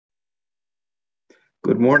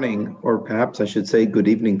Good morning, or perhaps I should say good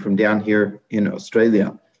evening from down here in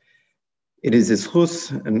Australia. It is a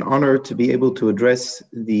zchus, an honor to be able to address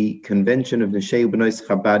the convention of Neshei U'Bnois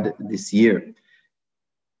Chabad this year.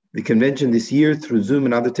 The convention this year, through Zoom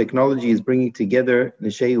and other technology, is bringing together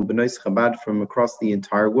Neshei U'Bnois Chabad from across the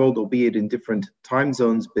entire world, albeit in different time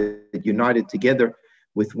zones, but united together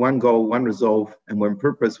with one goal, one resolve, and one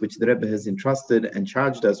purpose, which the Rebbe has entrusted and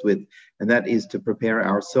charged us with, and that is to prepare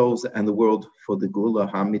ourselves and the world for the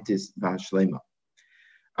Geula Ha'amitis V'Hashlema.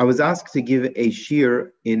 I was asked to give a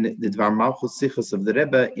shir in the Dvar Malchus Sichos of the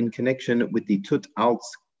Rebbe in connection with the Tut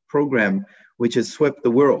Alts program, which has swept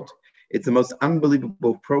the world. It's the most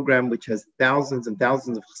unbelievable program which has thousands and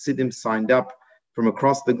thousands of Chassidim signed up from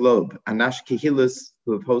across the globe. Anash Kehillas,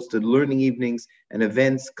 who have hosted learning evenings and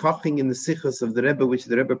events, koching in the Sichos of the Rebbe, which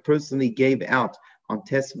the Rebbe personally gave out on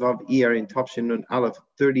Tes Vav Iyar in Tafshin Nun Aleph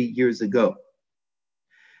 30 years ago.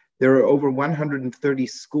 There are over 130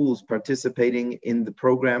 schools participating in the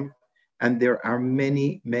program, and there are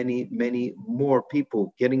many, many, many more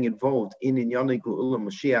people getting involved in Inyane Geula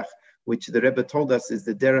Mashiach, which the Rebbe told us is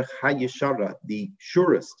the Derech HaYeshara, the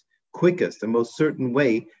surest, quickest, and most certain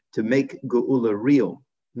way to make Geula real,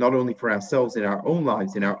 not only for ourselves in our own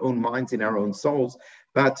lives, in our own minds, in our own souls,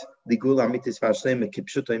 but the Geula Ha'amitis V'Hashlema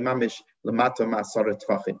Kipshuto Mamish L'mato Ma'asara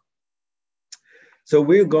Tvachim. So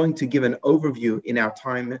we're going to give an overview in our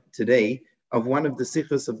time today of one of the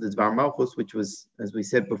sichos of the Dvar Malchus, which was, as we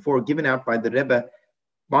said before, given out by the Rebbe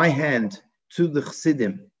by hand to the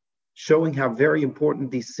Chassidim, showing how very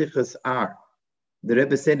important these sichos are. The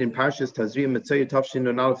Rebbe said in Parshas Tazria Mitzvah Tafshin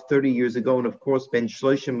Nun Aleph 30 years ago, and of course Ben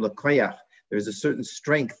Shloshim L'Koyach, there's a certain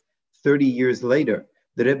strength 30 years later.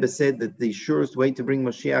 The Rebbe said that the surest way to bring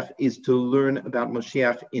Mashiach is to learn about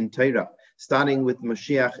Mashiach in Torah, starting with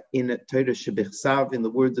Mashiach in Torah Shebichsav, in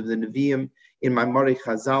the words of the Nevi'im, in Maimorei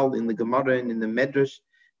Chazal, in the Gemara, and in the Medrash,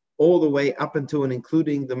 all the way up until and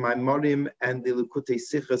including the Maimorim and the Likutei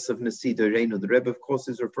Sichos of Nasi Doreinu. The Rebbe, of course,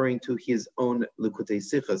 is referring to his own Likutei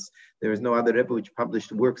Sichos. There is no other Rebbe which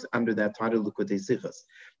published works under that title, Likutei Sichos.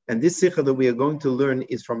 And this Sicha that we are going to learn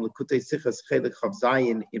is from Likutei Sichos Chelik Chav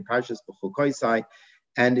Zayin in Parshas B'chukoisai,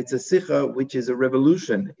 and it's a Sicha which is a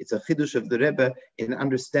revolution. It's a Chidush of the Rebbe in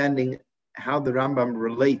understanding how the Rambam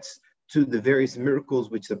relates to the various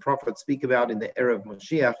miracles which the prophets speak about in the era of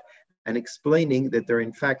Mashiach, and explaining that there are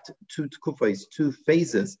in fact two tkufos, two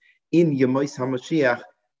phases in Yemois HaMashiach,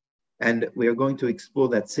 and we are going to explore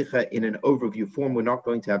that Sicha in an overview form. We're not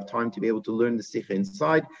going to have time to be able to learn the Sicha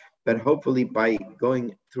inside, but hopefully by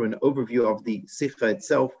going through an overview of the Sicha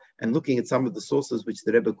itself and looking at some of the sources which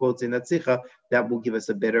the Rebbe quotes in that Sicha, that will give us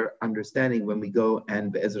a better understanding when we go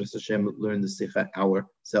and Be'ezras Hashem learn the Sicha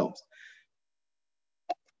ourselves.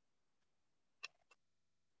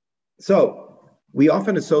 So, we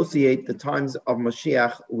often associate the times of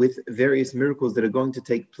Mashiach with various miracles that are going to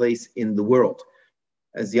take place in the world.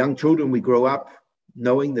 As young children, we grow up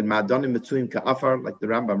knowing that Ma'adonim Metzuim Ka'afar, like the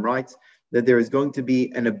Rambam writes, that there is going to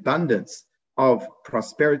be an abundance of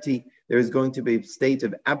prosperity. There is going to be a state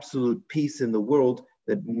of absolute peace in the world,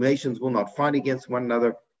 that nations will not fight against one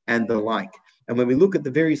another, and the like. And when we look at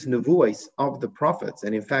the various nevuos of the prophets,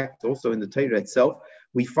 and in fact also in the Torah itself,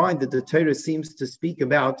 we find that the Torah seems to speak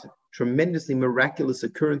about tremendously miraculous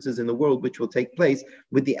occurrences in the world which will take place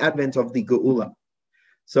with the advent of the Geula.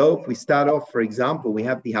 So if we start off, for example, we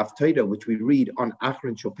have the Haftarah, which we read on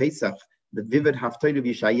Achron Shel Pesach, the vivid Haftarah of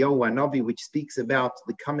Yeshayahu Hanavi, which speaks about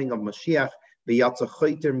the coming of Mashiach, V'yatza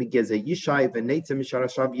choter migezeh Yishai v'neitzeh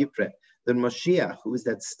misharashav Yifreh. The Mashiach, who is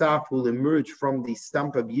that staff, will emerge from the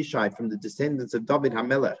stump of Yishai, from the descendants of David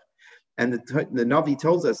HaMelech. And the Navi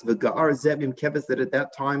tells us, V'ga'ar zevim keves, that at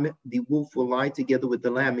that time the wolf will lie together with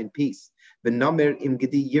the lamb in peace. V'namer im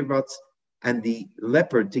gedi yirvatz, and the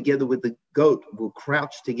leopard together with the goat will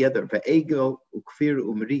crouch together. V'egel ukfir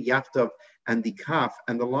umri yachtav, and the calf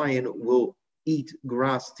and the lion will eat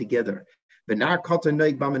grass together. V'nar katan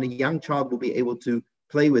noig bam, and a young child will be able to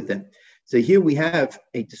play with them. So here we have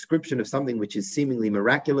a description of something which is seemingly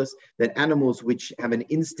miraculous, that animals which have an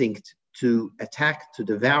instinct to attack, to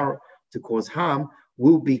devour, to cause harm,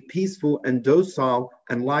 will be peaceful and docile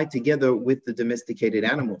and lie together with the domesticated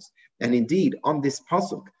animals. And indeed, on this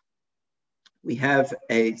pasuk, we have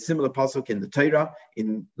a similar pasuk in the Torah.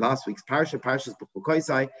 In last week's parasha, Parshas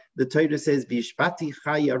B'chukoisai, the Torah says, "V'yishpati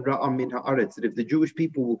chaya ra'am min haaretz," that if the Jewish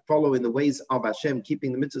people will follow in the ways of Hashem,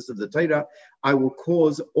 keeping the mitzvahs of the Torah, I will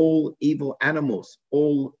cause all evil animals,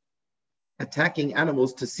 all attacking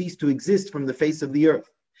animals, to cease to exist from the face of the earth.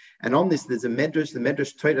 And on this, there's a Medrash, the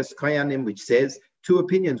Medrash Toras Koyanim, which says two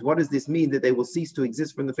opinions. What does this mean, that they will cease to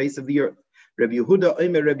exist from the face of the earth? Rabbi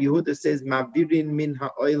Yehuda says, Mavirin min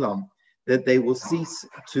ha'olam, that they will cease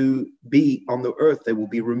to be on the earth. They will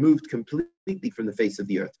be removed completely from the face of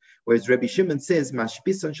the earth. Whereas Rabbi Shimon says,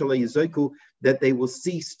 Mashpisan shalai yizoku, that they will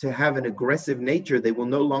cease to have an aggressive nature. They will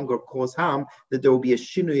no longer cause harm, that there will be a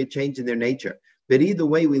shinui, a change in their nature. But either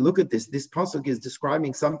way we look at this pasuk is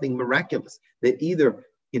describing something miraculous, that either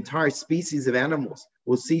entire species of animals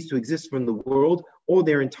will cease to exist from the world, or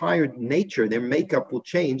their entire nature, their makeup will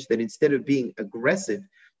change, that instead of being aggressive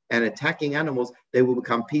and attacking animals, they will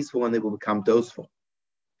become peaceful and they will become docile.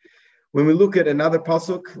 When we look at another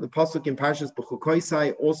pasuk, the pasuk in Parshas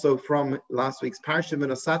B'chukoisai, also from last week's Parsha,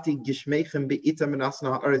 V'nosati gishmeichem be'ita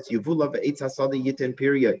menasna ha'aretz yuvula ve'etz hasada yiten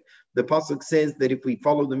period. The pasuk says that if we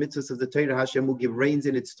follow the mitzvahs of the Torah, Hashem will give rains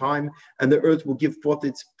in its time, and the earth will give forth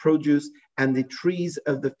its produce, and the trees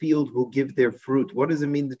of the field will give their fruit. What does it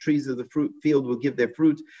mean? The trees of the field will give their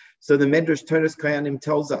fruit. So the Medrash Toras Kohanim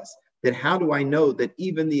tells us that how do I know that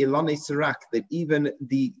even the Ilanei Sirak, that even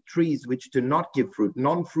the trees which do not give fruit,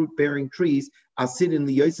 non-fruit bearing trees, asid in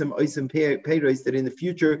liyosem oisem peiros, that in the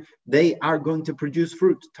future they are going to produce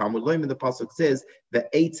fruit. Talmud Loim in the pasuk says, the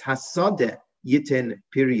eitz hasade yiten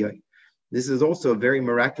piriyoi. This is also a very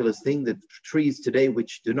miraculous thing, that trees today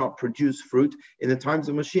which do not produce fruit, in the times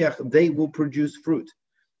of Mashiach, they will produce fruit.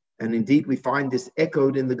 And indeed, we find this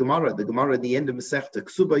echoed in the Gemara. The Gemara at the end of Masechta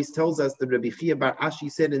Ksubos tells us that Rabbi Chia bar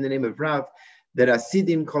Ashi said in the name of Rav that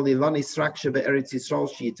Asidim kol ilani sraksha be'eretz Yisrael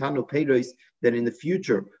sheyitanu peiros, that in the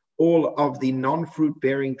future all of the non-fruit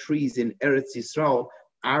bearing trees in Eretz Yisrael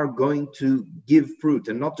are going to give fruit,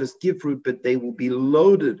 and not just give fruit, but they will be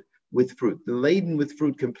loaded with fruit, laden with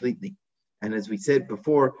fruit completely. And as we said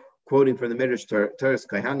before, quoting from the Medrash Toras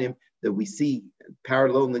Kohanim, that we see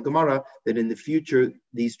parallel in the Gemara, that in the future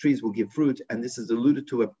these trees will give fruit, and this is alluded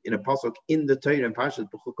to in a pasuk in the Torah in Parashat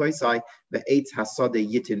B'chukoisai, ve'etz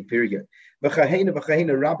hasade yitin period.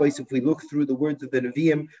 V'chahena rabbis, if we look through the words of the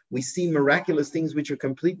Nevi'im, we see miraculous things which are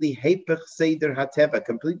completely hepech seder hateva,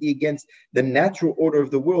 completely against the natural order of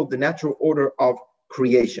the world, the natural order of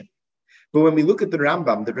creation. But when we look at the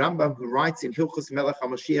Rambam who writes in Hilchos Melech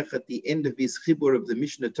HaMashiach at the end of his chibur of the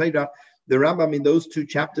Mishnah Torah, the Rambam in those two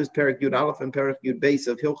chapters, Perek Yud Aleph and Perek Yud Beis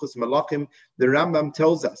of Hilchos Malachim, the Rambam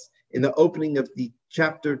tells us in the opening of the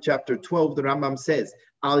chapter 12, the Rambam says,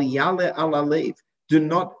 Al Yale Al Alev, do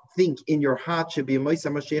not think in your heart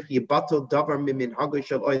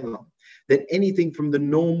that anything from the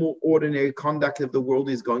normal, ordinary conduct of the world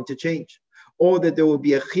is going to change, or that there will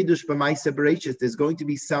be a chidush b'maaseh bereishis. There's going to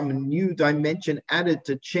be some new dimension added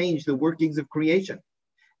to change the workings of creation.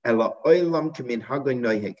 The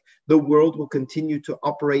world will continue to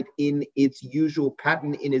operate in its usual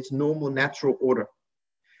pattern, in its normal, natural order.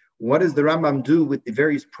 What does the Rambam do with the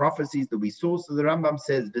various prophecies that we saw? So the Rambam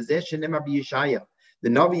says, the Navi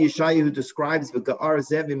Yeshaya, who describes that the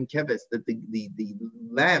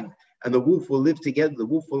lamb and the wolf will live together, the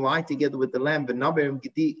wolf will lie together with the lamb,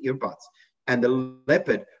 and the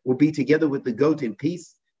leopard will be together with the goat in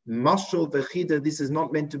peace. Mashal v'chida, this is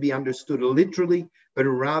not meant to be understood literally, but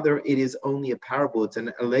rather it is only a parable, it's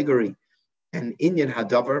an allegory. And Inyan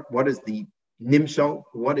Hadavar, what is the nimshal?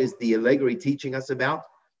 What is the allegory teaching us about?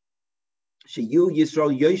 That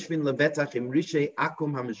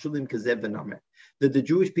the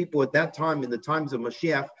Jewish people at that time, in the times of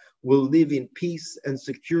Mashiach, will live in peace and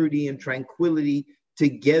security and tranquility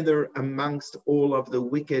together amongst all of the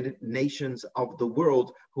wicked nations of the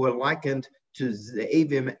world, who are likened to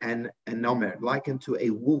Ze'evim and Nomer, likened to a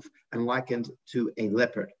wolf and likened to a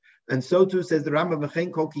leopard. And so too, says the Rambam,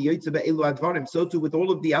 so too with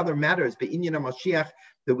all of the other matters, be'inyan Mashiach,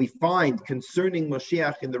 that we find concerning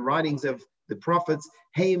Mashiach in the writings of the prophets,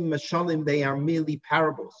 heim mashalim, they are merely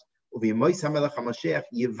parables. And when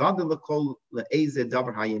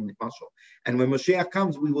Mashiach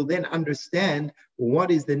comes, we will then understand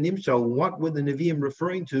what is the nimshal, what were the Nevi'im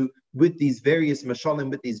referring to with these various mashalim,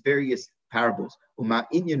 with these various parables, and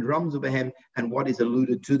what is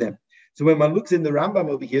alluded to them. So when one looks in the Rambam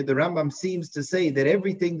over here, the Rambam seems to say that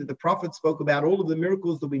everything that the prophet spoke about, all of the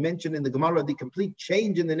miracles that we mentioned in the Gemara, the complete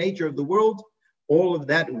change in the nature of the world, all of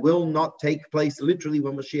that will not take place literally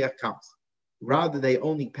when Mashiach comes. Rather, they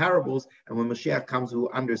only parables, and when Mashiach comes, we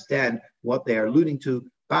will understand what they are alluding to.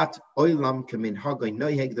 But oilam kamin hagoy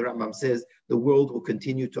noyeg, the Rambam says, the world will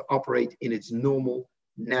continue to operate in its normal,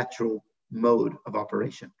 natural mode of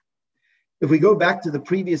operation. If we go back to the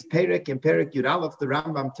previous Perek, in Perek Yud Aleph, the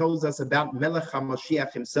Rambam tells us about Melech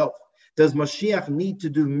HaMashiach himself. Does Mashiach need to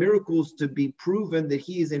do miracles to be proven that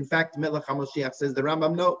he is in fact Melech HaMashiach? Says the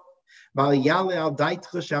Rambam, no. Do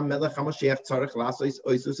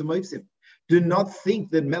not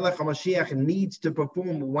think that Melech HaMashiach needs to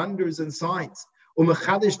perform wonders and signs.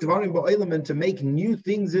 And to make new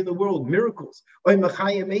things in the world, miracles, or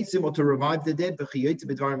to revive the dead,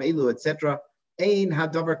 etc.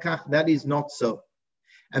 That is not so.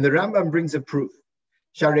 And the Rambam brings a proof.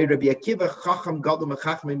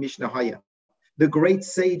 The great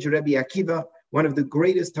sage Rabbi Akiva, one of the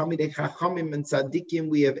greatest Talmidei Chachamim and Tzaddikim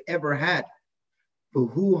we have ever had,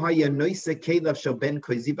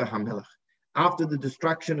 after the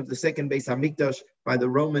destruction of the second Beis Hamikdash by the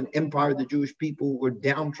Roman Empire, the Jewish people were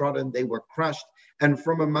downtrodden, they were crushed, and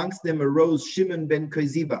from amongst them arose Shimon ben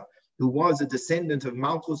Koziba, who was a descendant of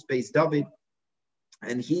Malchus Beis David,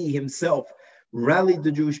 and he himself rallied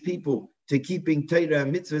the Jewish people to keeping Torah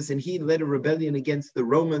and mitzvahs, and he led a rebellion against the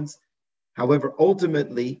Romans. However,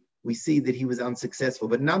 ultimately, we see that he was unsuccessful.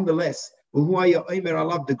 But nonetheless,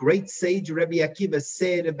 the great sage Rabbi Akiva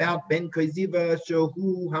said about Ben Koziva,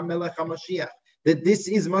 that this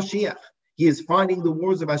is Mashiach. He is fighting the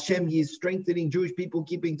wars of Hashem. He is strengthening Jewish people,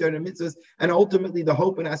 keeping Torah and mitzvahs, and ultimately the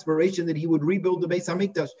hope and aspiration that he would rebuild the Beis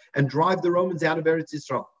Hamikdash and drive the Romans out of Eretz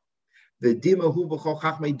Yisrael.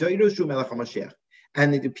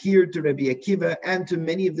 And it appeared to Rabbi Akiva and to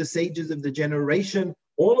many of the sages of the generation,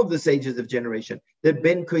 all of the sages of generation, that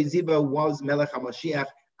Ben Koziba was Melech HaMashiach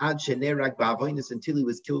ad shenerag ba'avonos, until he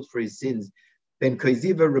was killed for his sins. Ben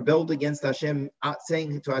Koziba rebelled against Hashem,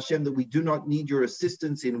 saying to Hashem that we do not need your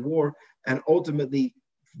assistance in war, and ultimately,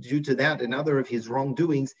 due to that and other of his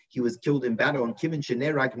wrongdoings, he was killed in battle. And Kimin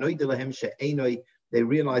shenerag noidelahem she'enoi, they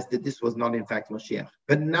realized that this was not in fact Mashiach.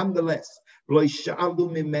 But nonetheless, the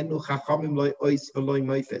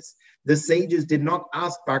sages did not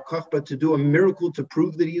ask Bar Kokhba to do a miracle to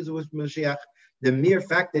prove that he was Mashiach. The mere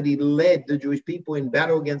fact that he led the Jewish people in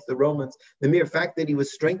battle against the Romans, the mere fact that he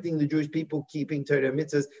was strengthening the Jewish people, keeping Torah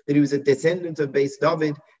mitzvahs, that he was a descendant of Beis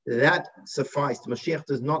David, that sufficed. Mashiach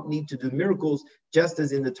does not need to do miracles, just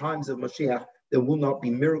as in the times of Mashiach, there will not be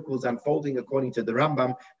miracles unfolding according to the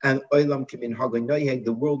Rambam, and Olam Kimin Hagoy,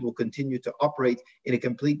 the world will continue to operate in a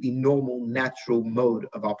completely normal, natural mode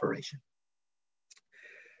of operation.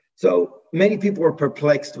 So many people are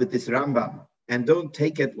perplexed with this Rambam and don't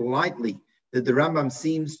take it lightly that the Rambam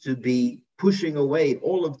seems to be pushing away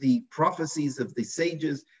all of the prophecies of the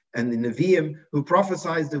sages and the Nevi'im who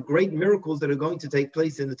prophesied the great miracles that are going to take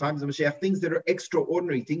place in the times of Mashiach, things that are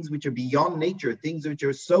extraordinary, things which are beyond nature, things which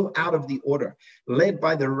are so out of the order, led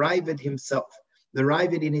by the Raavad himself. The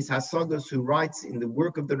Raavad in his Hasagas, who writes in the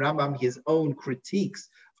work of the Rambam his own critiques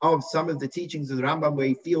of some of the teachings of the Rambam, where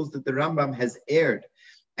he feels that the Rambam has erred.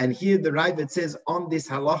 And here the Raavad says on this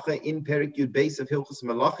halacha in Perek Yud Beis of Hilchos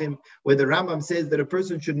Malachim, where the Rambam says that a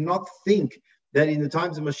person should not think that in the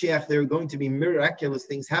times of Mashiach there are going to be miraculous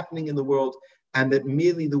things happening in the world, and that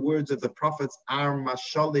merely the words of the prophets are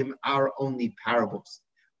mashalim, are only parables.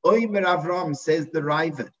 Oimer Avram, says the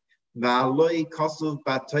Raavad, Va'aloi kasuv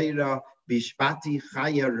b'Torah bishpati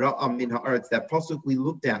chaya ra'a min ha'aretz. That pasuk we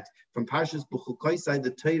looked at from Parshas B'chukoisai,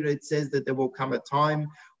 the Torah, it says that there will come a time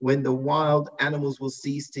when the wild animals will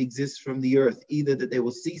cease to exist from the earth, either that they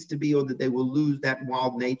will cease to be or that they will lose that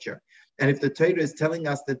wild nature. And if the Torah is telling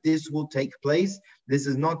us that this will take place, this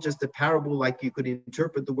is not just a parable like you could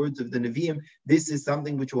interpret the words of the Nevi'im. This is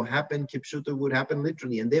something which will happen, Kipshuta, would happen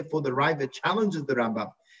literally. And therefore the Raavad challenges the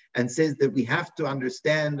Rambam and says that we have to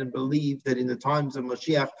understand and believe that in the times of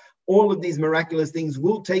Mashiach, all of these miraculous things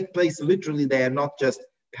will take place literally. They are not just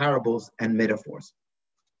parables and metaphors.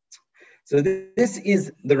 So this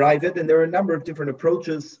is the Raavad, and there are a number of different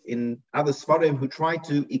approaches in other Sfarim who try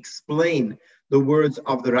to explain the words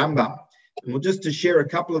of the Rambam. And we'll just to share a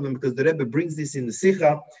couple of them because the Rebbe brings this in the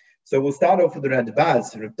Sikha. So we'll start off with the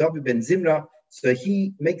Radbaz, Rav David ben Zimra. So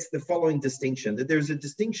he makes the following distinction, that there's a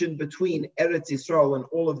distinction between Eretz Yisrael and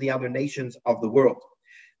all of the other nations of the world.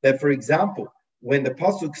 That, for example, when the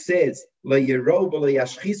pasuk says "La yero v'la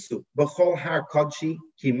yashchisu b'chol har kodshi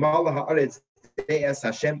ki mala haaretz de'es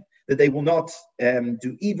Hashem," that they will not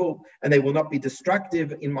do evil and they will not be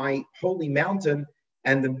destructive in my holy mountain,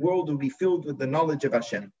 and the world will be filled with the knowledge of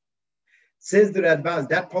Hashem. Says the Radbaz,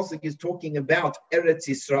 that pasuk is talking about Eretz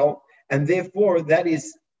Yisrael, and therefore that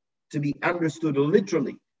is to be understood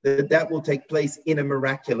literally, that will take place in a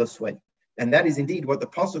miraculous way. And that is indeed what the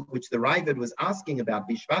pasuk which the Raavad was asking about,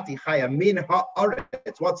 Bishvati chaya min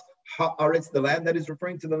ha'aretz. What's ha'aretz? The land that is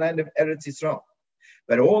referring to the land of Eretz Yisrael.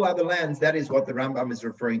 But all other lands, that is what the Rambam is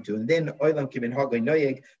referring to. And then Olam Kimin Hagoy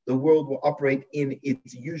Noyeg, the world will operate in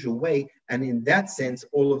its usual way. And in that sense,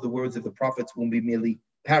 all of the words of the prophets will be merely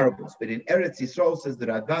parables. But in Eretz Yisrael, says the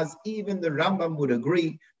Radbaz, even the Rambam would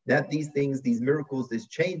agree that these things, these miracles, this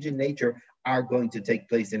change in nature are going to take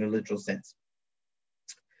place in a literal sense.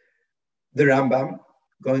 The Rambam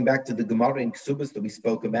Going back to the Gemara in Ksubas that we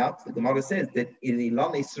spoke about, the Gemara says that in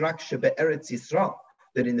Ilan Israk Shebe Eretz Yisrael,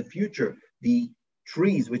 that in the future, the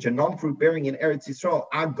trees which are non-fruit bearing in Eretz Yisrael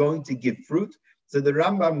are going to give fruit. So the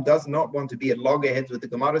Rambam does not want to be at loggerheads with the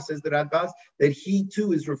Gemara, says the Radbaz, that he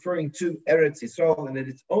too is referring to Eretz Yisrael, and that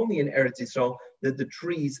it's only in Eretz Yisrael that the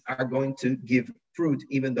trees are going to give fruit,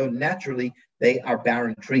 even though naturally they are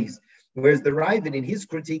barren trees. Whereas the Ravid, in his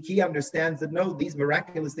critique, he understands that no, these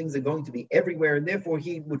miraculous things are going to be everywhere, and therefore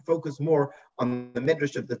he would focus more on the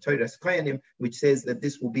Medrash of the Toras Kohanim, which says that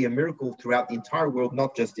this will be a miracle throughout the entire world,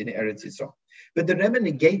 not just in Eretz Yisrael. But the Rebbe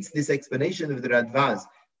negates this explanation of the Radbaz,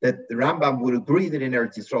 that the Rambam would agree that in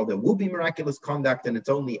Eretz Yisrael there will be miraculous conduct, and it's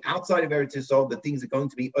only outside of Eretz Yisrael that things are going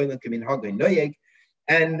to be oilam keminhag noyeg.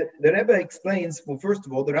 And the Rebbe explains, well, first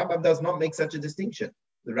of all, the Rambam does not make such a distinction.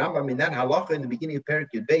 The Rambam in that halacha in the beginning of Perek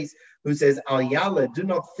Yud Beis, who says, Al Yala, do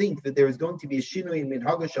not think that there is going to be a shinui in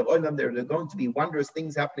minhag shel olam, there are going to be wondrous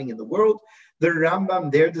things happening in the world. The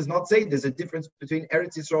Rambam there does not say there's a difference between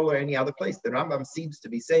Eretz Yisrael or any other place. The Rambam seems to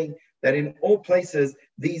be saying that in all places,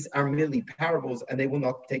 these are merely parables and they will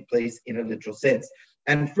not take place in a literal sense.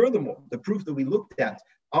 And furthermore, the proof that we looked at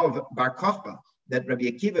of Bar Kokhba, that Rabbi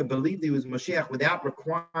Akiva believed he was Moshiach without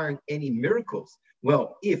requiring any miracles.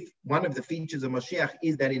 Well, if one of the features of Moshiach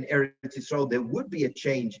is that in Eretz Yisrael there would be a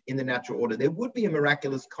change in the natural order, there would be a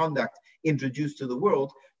miraculous conduct introduced to the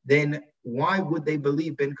world, then why would they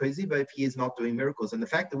believe Ben Koziba if he is not doing miracles? And the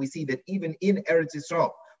fact that we see that even in Eretz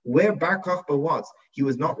Yisrael, where Bar Kokhba was, he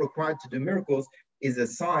was not required to do miracles, is a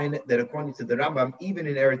sign that according to the Rambam, even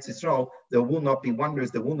in Eretz Yisrael, there will not be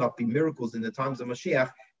wonders, there will not be miracles in the times of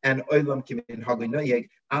Mashiach, and Olam Kimin Hagoynoyeg,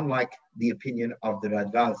 unlike the opinion of the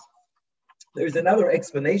Radbaz. There's another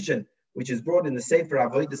explanation which is brought in the Sefer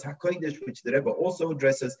Avodas HaKodesh, which the Rebbe also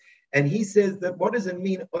addresses, and he says that what does it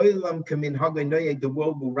mean, Olam Kimin Hagoynoyeg, the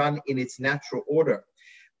world will run in its natural order?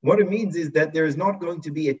 What it means is that there is not going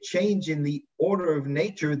to be a change in the order of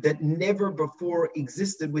nature that never before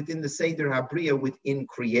existed within the Seder HaBriya, within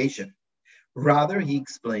creation. Rather, he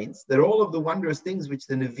explains that all of the wondrous things which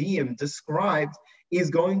the Nevi'im described is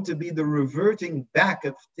going to be the reverting back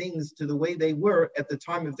of things to the way they were at the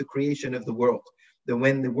time of the creation of the world. That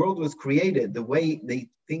when the world was created, the way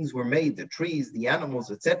things were made, the trees, the animals,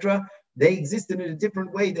 etc., they existed in a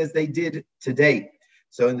different way as they did today.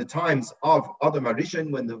 So in the times of Adam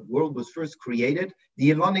HaRishon, when the world was first created,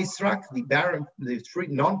 the Ilan Israk, the barren, the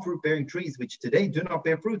non-fruit-bearing trees, which today do not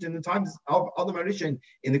bear fruit, in the times of Adam HaRishon,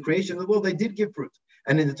 in the creation of the world, they did give fruit.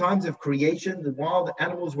 And in the times of creation, the wild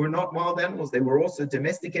animals were not wild animals. They were also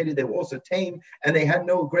domesticated, they were also tame, and they had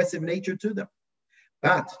no aggressive nature to them.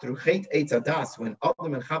 But through Chet Eitz Hadas, when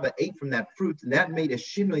Adam and Chava ate from that fruit, that made a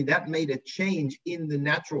shinui, that made a change in the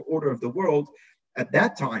natural order of the world at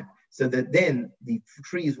that time, so that then the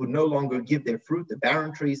trees would no longer give their fruit, the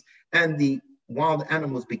barren trees, and the wild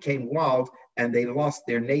animals became wild, and they lost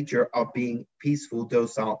their nature of being peaceful,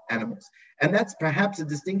 docile animals. And that's perhaps a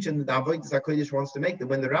distinction that the Avodas HaKodesh wants to make, that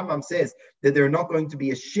when the Rambam says that there are not going to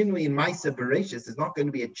be a shinui in Maisa Bereshis, there's not going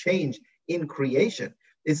to be a change in creation,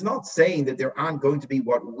 it's not saying that there aren't going to be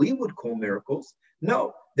what we would call miracles.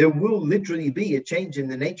 No, there will literally be a change in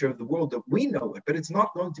the nature of the world that we know it, but it's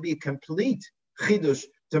not going to be a complete chidush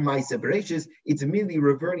to Maisa Bereshis. It's merely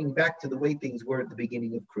reverting back to the way things were at the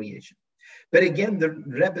beginning of creation. But again, the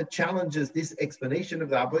Rebbe challenges this explanation of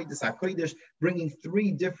the Avodas HaKodesh, bringing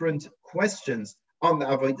three different questions on the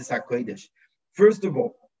Avodas HaKodesh. First of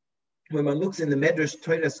all, when one looks in the Medrash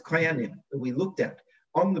Toras Kohanim that we looked at,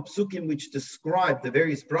 on the psukim which describe the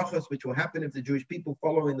various brachos which will happen if the Jewish people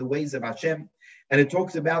follow in the ways of Hashem, and it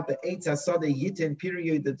talks about the Eitz HaSadeh Yitin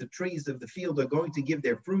period, that the trees of the field are going to give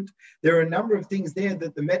their fruit. There are a number of things there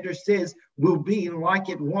that the Medrash says will be like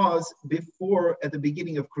it was before at the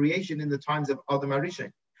beginning of creation in the times of Adam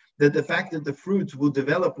HaRishon. That the fact that the fruits will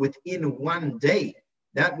develop within one day,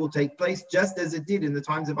 that will take place just as it did in the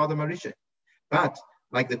times of Adam HaRishon. But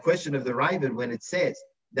like the question of the Ravid, when it says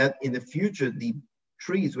that in the future the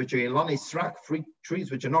trees which are Ilan Israk, trees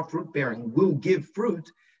which are not fruit-bearing, will give fruit,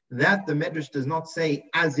 that the Medrash does not say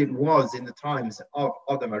as it was in the times of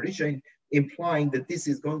Adam HaRishon, implying that this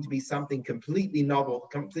is going to be something completely novel,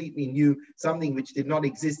 completely new, something which did not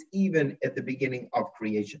exist even at the beginning of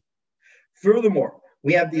creation. Furthermore,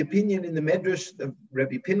 we have the opinion in the Medrash of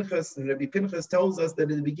Rabbi Pinchas, and Rabbi Pinchas tells us that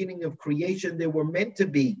at the beginning of creation there were meant to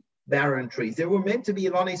be barren trees. There were meant to be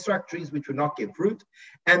Ilan Israk trees which would not give fruit,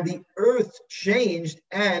 and the earth changed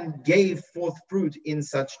and gave forth fruit in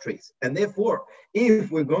such trees. And therefore,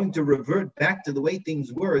 if we're going to revert back to the way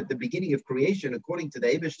things were at the beginning of creation, according to the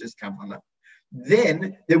Eibishter's Kavanah,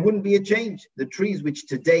 then there wouldn't be a change. The trees which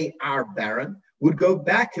today are barren would go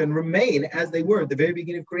back and remain as they were at the very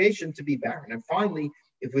beginning of creation, to be barren. And finally,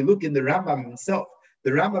 if we look in the Rambam himself,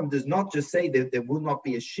 the Rambam does not just say that there will not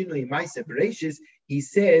be a shinui ma'aseh bereishis. He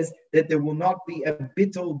says that there will not be a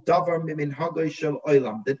bittul davar miminhagos shel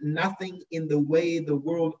olam, that nothing in the way the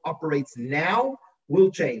world operates now will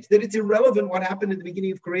change, that it's irrelevant what happened at the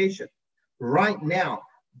beginning of creation. Right now,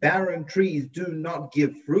 barren trees do not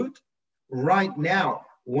give fruit. Right now,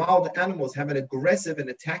 wild animals have an aggressive and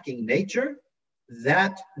attacking nature.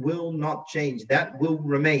 That will not change. That will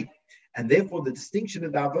remain. And therefore, the distinction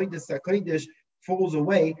of the Avodas HaKodesh falls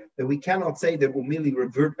away, that we cannot say that we'll merely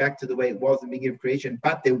revert back to the way it was in the beginning of creation,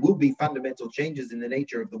 but there will be fundamental changes in the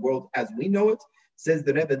nature of the world as we know it. Says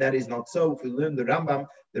the Rebbe, that is not so. If we learn the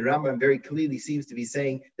Rambam very clearly seems to be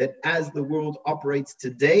saying that as the world operates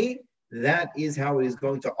today, that is how it is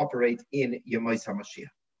going to operate in Yemais HaMashiach.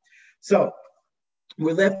 So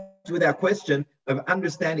we're left with our question of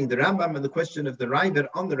understanding the Rambam and the question of the Ravid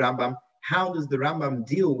on the Rambam. How does the Rambam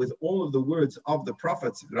deal with all of the words of the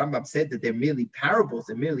prophets? The Rambam said that they're merely parables,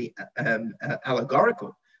 they're merely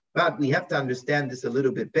allegorical. But we have to understand this a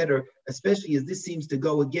little bit better, especially as this seems to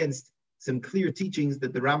go against some clear teachings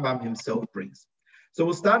that the Rambam himself brings. So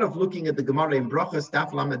we'll start off looking at the Gemara in Brachos,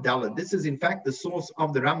 Daf Lamed Daled. This is in fact the source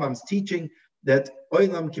of the Rambam's teaching that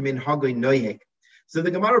Olam kiminhagos noheg. So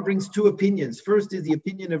the Gemara brings two opinions. First is the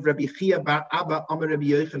opinion of Rabbi Chia bar Abba Amar Rabbi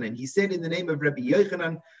Yochanan. He said in the name of Rabbi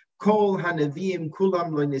Yochanan, Kol hanavim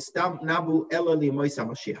kulam lo nistam nabu ela limois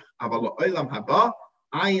hamashiach. Aval olam haba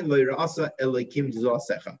ayin lo yirasa elokim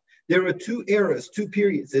zosecha. There are two eras, two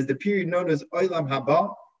periods. There's the period known as olam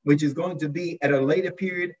haba, which is going to be at a later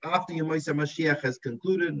period after Yemais HaMashiach has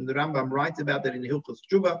concluded. And the Rambam writes about that in Hilchos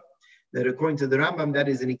Tshuva, that according to the Rambam, that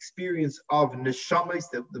is an experience of neshamas,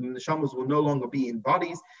 that the neshamas will no longer be in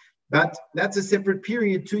bodies. But that's a separate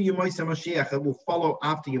period to Yemais HaMashiach that will follow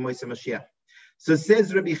after Yemais HaMashiach. So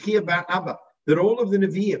says Rabbi Chia bar Abba that all of the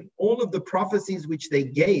Nevi'im, all of the prophecies which they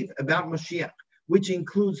gave about Mashiach, which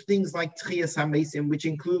includes things like Tchias HaMesim, which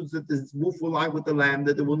includes that the wolf will lie with the lamb,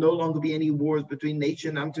 that there will no longer be any wars between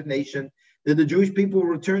nation unto nation, that the Jewish people will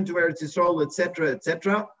return to Eretz Yisrael, etc.,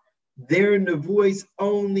 etc. Their Nevuos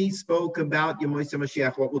only spoke about Yemais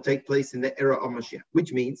HaMashiach, what will take place in the era of Mashiach,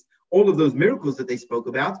 which means all of those miracles that they spoke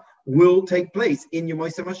about will take place in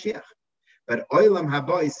Yemais HaMashiach. But Olam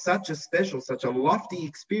Haba is such a special, such a lofty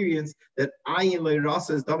experience that Ayin Lo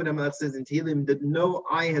Rasa, as David HaMelech says in Tehillim, that no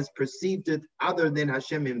eye has perceived it other than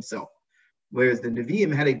Hashem himself. Whereas the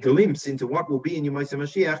Nevi'im had a glimpse into what will be in Yemais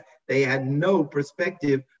HaMashiach, they had no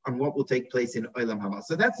perspective on what will take place in Olam Haba.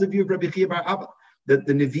 So that's the view of Rabbi Chia bar Abba, that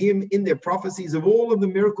the Nevi'im in their prophecies of all of the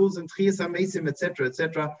miracles and Tchias HaMesim,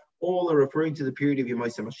 etc., all are referring to the period of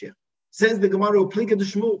Yemais HaMashiach. Says the Gemara Uplika de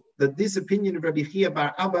Shmuel that this opinion of Rabbi Chia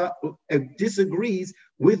bar Abba disagrees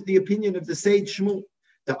with the opinion of the sage Shmuel.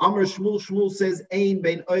 The Amar Shmuel says, Ein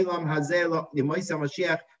bein olam hazeh Yemais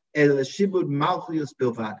HaMashiach el shibud malchus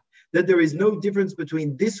bilvad. That there is no difference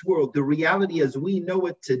between this world, the reality as we know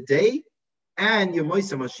it today, and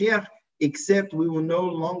Yemais HaMashiach, except we will no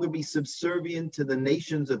longer be subservient to the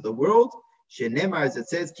nations of the world. Shenemar, as it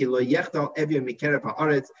says, Ki lo yechtal evya mikerep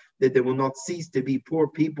haaretz, that there will not cease to be poor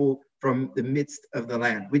people from the midst of the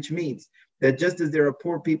land, which means that just as there are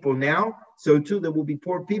poor people now, so too there will be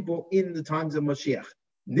poor people in the times of Mashiach.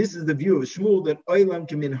 This is the view of Shmuel, that Olam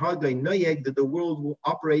kiminhagos noheg, that the world will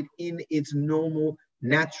operate in its normal,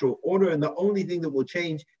 natural order, and the only thing that will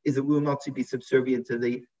change is that we will not be subservient to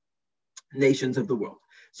the nations of the world.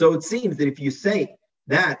 So it seems that if you say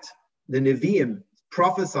that the Nevi'im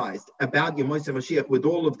prophesied about Yemais HaMashiach with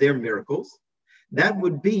all of their miracles, that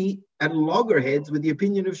would be at loggerheads with the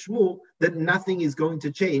opinion of Shmuel that nothing is going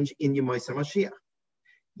to change in Yemais HaMashiach.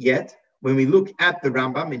 Yet, when we look at the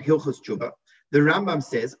Rambam in Hilchos Tshuva, the Rambam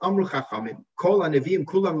says, Amru Chachamim, Kol HaNevi'im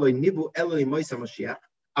kulam lo nivu elo Yemais HaMashiach,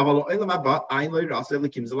 aval olam haba ayin lo yirasa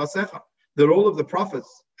elokim zelasecha. That all of the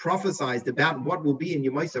prophets prophesied about what will be in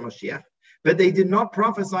Yemais HaMashiach, but they did not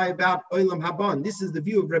prophesy about Olam Haba. And this is the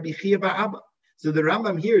view of Rabbi Chia bar Abba. So the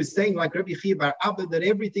Rambam here is saying, like Rabbi Chia bar Abba, that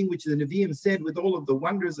everything which the Nevi'im said with all of the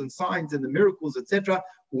wonders and signs and the miracles, etc.,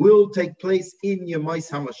 will take place in Yemais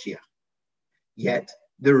HaMashiach. Yet,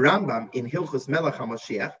 the Rambam in Hilchos Melech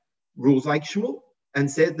HaMashiach rules like Shmuel and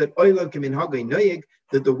says that Olam kiminhagos noheg,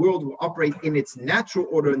 that the world will operate in its natural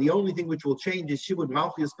order, and the only thing which will change is Shibud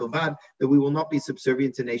Malchus Bilvad, that we will not be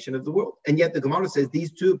subservient to nation of the world. And yet the Gemara says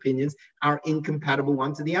these two opinions are incompatible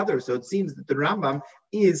one to the other. So it seems that the Rambam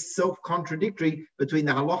is self-contradictory between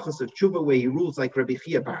the halachas of Tshuva, where he rules like Rabbi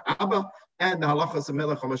Chia bar Abba, and the halachas of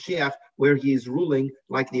Melech HaMashiach, where he is ruling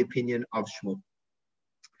like the opinion of Shmuel.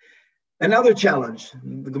 Another challenge,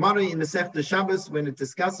 the Gemara in the Masechta Shabbos, when it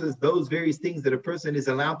discusses those various things that a person is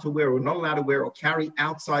allowed to wear or not allowed to wear or carry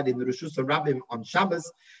outside in the Rishus HaRabim on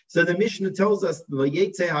Shabbos, so the Mishnah tells us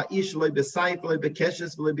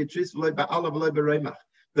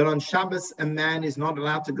that on Shabbos a man is not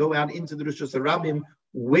allowed to go out into the Rishus HaRabim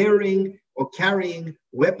wearing or carrying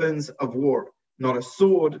weapons of war, not a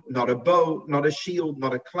sword, not a bow, not a shield,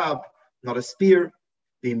 not a club, not a spear.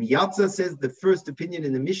 The Miyatza says the first opinion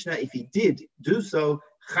in the Mishnah, if he did do so,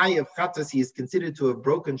 Chayav Chatas, he is considered to have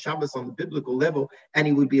broken Shabbos on the biblical level, and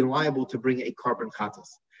he would be liable to bring a carbon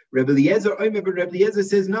Chatas. Rebbe Eliezer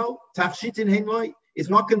says no, Tachshitin Henloi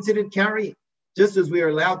is not considered carrying. Just as we are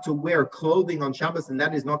allowed to wear clothing on Shabbos, and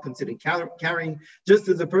that is not considered carrying, just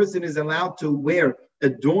as a person is allowed to wear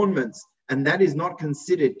adornments, and that is not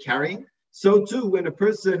considered carrying, so too when a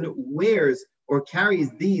person wears or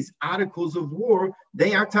carries these articles of war,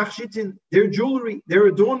 they are tachshitin, they're jewelry, they're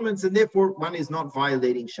adornments, and therefore one is not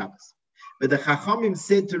violating Shabbos. But the Chachamim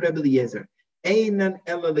said to Rebbe Eliezer, Einan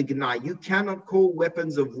ela legnai, you cannot call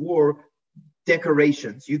weapons of war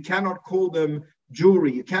decorations, you cannot call them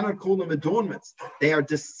jewelry, you cannot call them adornments. They are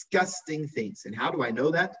disgusting things. And how do I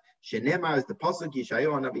know that? Shenema, as the Pasuk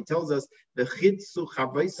Yeshayahu Navi tells us,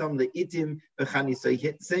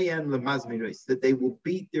 that they will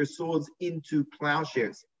beat their swords into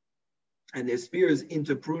plowshares and their spears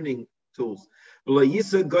into pruning tools. In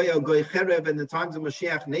the times of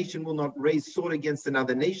Mashiach, nation will not raise sword against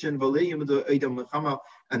another nation,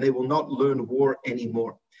 and they will not learn war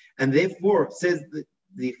anymore. And therefore, says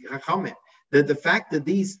the Chachamim, that the fact that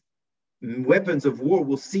these weapons of war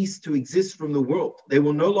will cease to exist from the world. They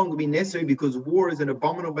will no longer be necessary because war is an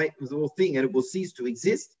abominable thing and it will cease to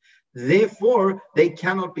exist. Therefore, they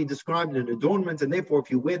cannot be described in adornments, and therefore,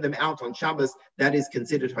 if you wear them out on Shabbos, that is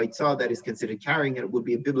considered haitzah, that is considered carrying, and it would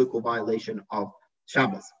be a biblical violation of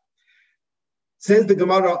Shabbos. Says the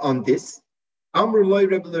Gemara on this, Amru loy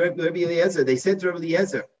Rebbe Eliezer, they said to Rebbe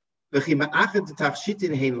Eliezer, according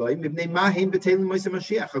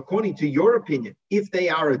to your opinion, if they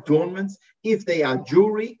are adornments, if they are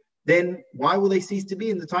jewelry, then why will they cease to be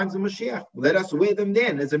in the times of Mashiach? Let us wear them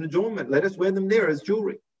then as an adornment. Let us wear them there as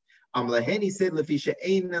jewelry. Amlaheni said,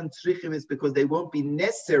 is because they won't be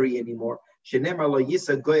necessary anymore. The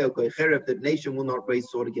nation will not raise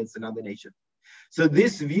sword against another nation. So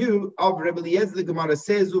this view of Rebbe Eliezer, the Gemara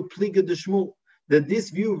says, that this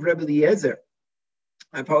view of Rebbe Eliezer,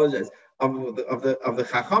 I apologize, of the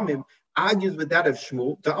Chachamim, argues with that of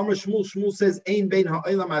Shmuel. The Amar Shmuel says,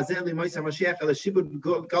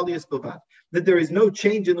 that there is no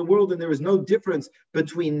change in the world and there is no difference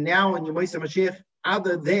between now and Yemais HaMashiach,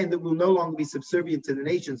 other than that will no longer be subservient to the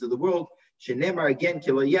nations of the world. Shenemar again,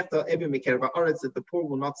 that the poor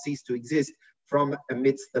will not cease to exist from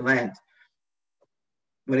amidst the land.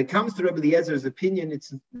 When it comes to Rebbe Eliezer's opinion,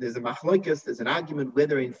 there's a machlokas, there's an argument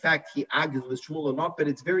whether in fact he argues with Shmuel or not, but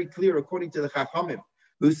it's very clear according to the Chachamim,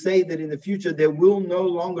 who say that in the future there will no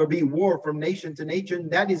longer be war from nation to nation.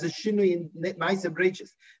 That is a shinui in Ma'aseh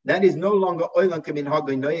Bereishis. That is no longer olam kamin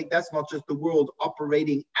hagoy noyek. That's not just the world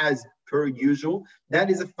operating as per usual.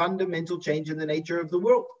 That is a fundamental change in the nature of the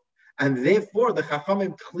world. And therefore, the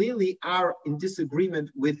Chachamim clearly are in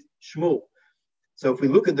disagreement with Shmuel. So if we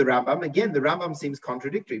look at the Rambam, again, the Rambam seems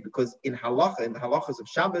contradictory because in the halachas of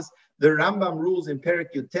Shabbos, the Rambam rules in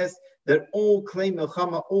Perek Yud Tes that all clay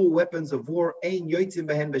melchama, all weapons of war, ein yotzim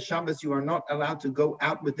behen b'Shabbos, you are not allowed to go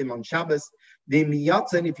out with them on Shabbos. The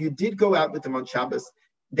miyatza, and if you did go out with them on Shabbos,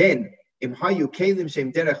 then im hayu kelim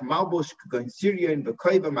shem derech malbush going Syrian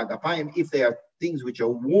v'koiva magapayim, if they are things which are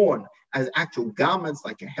worn as actual garments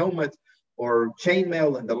like a helmet or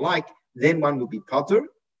chainmail and the like, then one will be potter.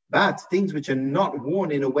 But things which are not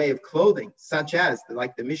worn in a way of clothing, such as,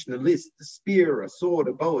 like the Mishnah lists, the spear, a sword,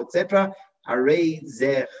 a bow, etc., harei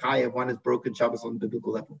zeh chayav, one is broken Shabbos on the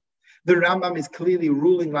biblical level. The Rambam is clearly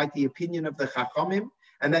ruling like the opinion of the Chachamim,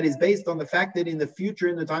 and that is based on the fact that in the future,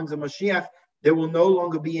 in the times of Mashiach, there will no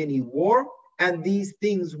longer be any war, and these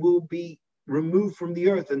things will be removed from the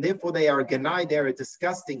earth, and therefore they are a ganai, they are a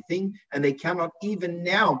disgusting thing, and they cannot even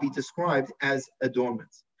now be described as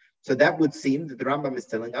adornments. So that would seem that the Rambam is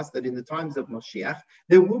telling us that in the times of Mashiach,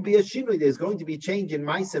 there will be a shinui, there's going to be a change in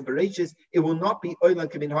Ma'aseh Bereishis. It will not be olam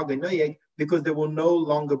kamin hagoy noyeg because there will no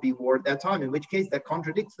longer be war at that time, in which case that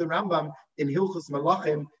contradicts the Rambam in Hilchos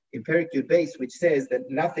Malachim, in Perek Yud Beis, which says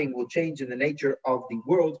that nothing will change in the nature of the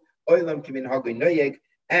world, olam kamin hagoy noyeg,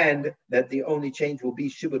 and that the only change will be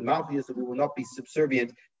shibud malchus, that we will not be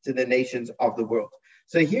subservient to the nations of the world.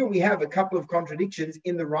 So here we have a couple of contradictions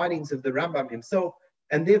in the writings of the Rambam himself,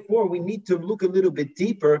 and therefore we need to look a little bit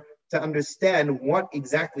deeper to understand what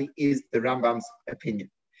exactly is the Rambam's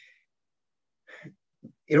opinion.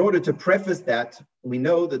 In order to preface that, we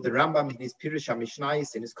know that the Rambam in his Pirush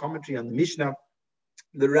HaMishnayos, in his commentary on the Mishnah,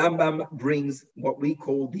 the Rambam brings what we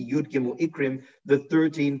call the Yud Gimel Ikrim, the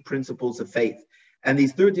 13 principles of faith. And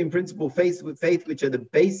these 13 principles of faith, which are the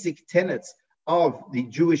basic tenets of the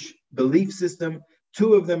Jewish belief system,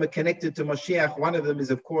 two of them are connected to Mashiach. One of them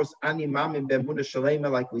is, of course, Ani Mamim B'Emunah Shalema,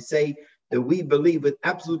 like we say, that we believe with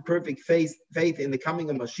absolute perfect faith in the coming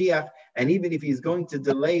of Mashiach. And even if he's going to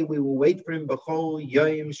delay, we will wait for him. B'chol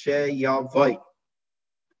Yom She'yavoi.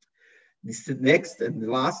 This next and the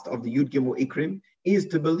last of the Yud Gimel Ikrim is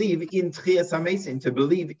to believe in Tchias HaMesim, to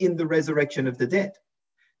believe in the resurrection of the dead.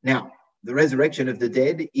 Now, the resurrection of the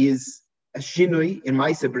dead is a shinui in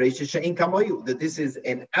Ma'aseh Bereishis she'ein kamoyu, that this is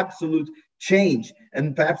an absolute change,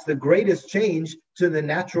 and perhaps the greatest change to the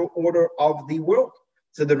natural order of the world.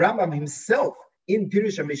 So the Rambam himself in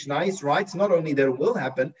Pirush HaMishnayos writes not only that it will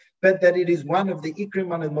happen, but that it is one of the ikrim,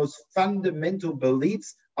 one of the most fundamental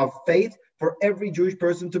beliefs of faith for every Jewish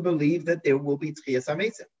person to believe that there will be Tchias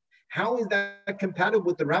HaMesim. How is that compatible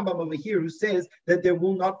with the Rambam over here, who says that there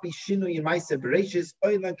will not be shinui in Ma'aseh Bereishis,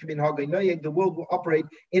 oilan k'min hagay noyeg, the world will operate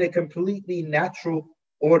in a completely natural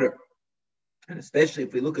order? And especially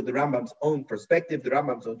if we look at the Rambam's own perspective, the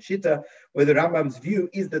Rambam's own shita, where the Rambam's view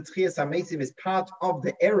is that Tchias HaMesim is part of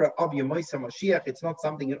the era of Yemois HaMashiach. It's not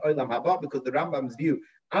something in Olam Haba, because the Rambam's view,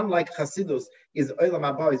 unlike Chassidus, is Olam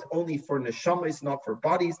Haba is only for neshamas, not for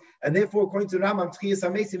bodies. And therefore, according to the Rambam, Tchias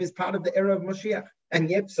HaMesim is part of the era of Mashiach. And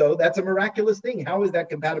yet, so that's a miraculous thing. How is that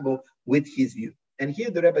compatible with his view? And here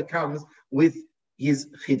the Rebbe comes with his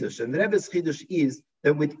chidush. And the Rebbe's chidush is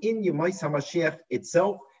that within Yemois HaMashiach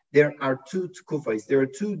itself, there are two tkufos. There are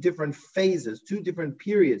two different phases, two different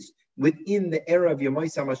periods within the era of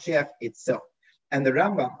Yemois HaMashiach itself. And the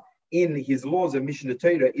Rambam, in his laws of Mishnah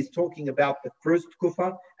Torah, is talking about the first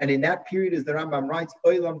tkufa. And in that period, as the Rambam writes,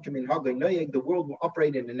 Olam Kamin Hagay Noyeg, the world will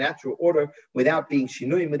operate in a natural order without being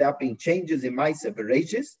shinuim, without being changes in Ma'aseh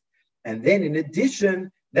Bereishis. And then in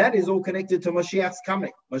addition, that is all connected to Mashiach's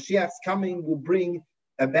coming. Mashiach's coming will bring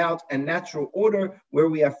about a natural order where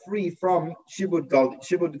we are free from Shibud Galus,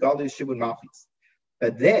 Shibud Malchus.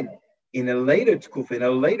 But then, in a later tkuf, in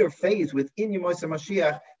a later phase within Yemois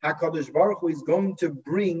HaMashiach, HaKadosh Baruch Hu is going to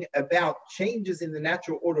bring about changes in the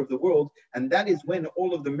natural order of the world, and that is when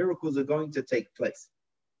all of the miracles are going to take place.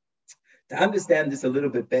 To understand this a little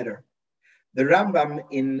bit better, the Rambam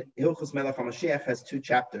in Hilchos Melech HaMashiach has two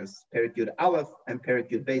chapters, Perek Yud Aleph and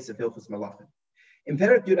Perek Yud Beis of Hilchos Melachim. In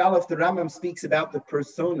Perek Yud Aleph, the Rambam speaks about the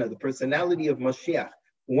persona, the personality of Mashiach.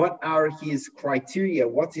 What are his criteria?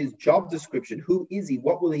 What's his job description? Who is he?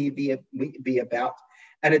 What will he be about?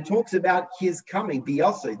 And it talks about his coming,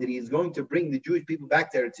 biyasai, that he is going to bring the Jewish people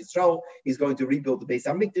back to Eretz Yisrael. He's going to rebuild the Beis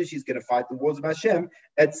HaMikdash. He's going to fight the wars of Hashem,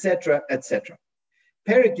 etc., etc.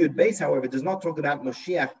 Perek Yud Beis, however, does not talk about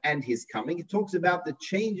Mashiach and his coming. It talks about the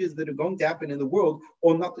changes that are going to happen in the world,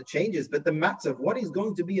 or not the changes, but the matzav, what is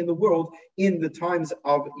going to be in the world in the times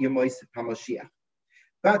of Yemois HaMashiach.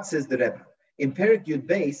 But, says the Rebbe, in Perek Yud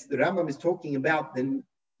Beis, the Rambam is talking about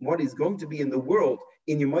what is going to be in the world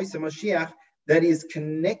in Yemois HaMashiach that is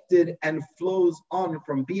connected and flows on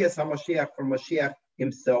from Bias HaMashiach, from Mashiach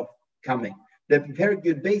himself coming. The Perek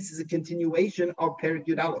Yud Beis is a continuation of Perek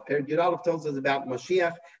Yud Aleph. Perek Yud Aleph tells us about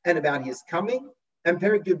Mashiach and about his coming, and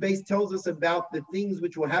Perek Yud Beis tells us about the things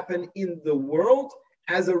which will happen in the world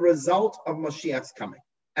as a result of Mashiach's coming.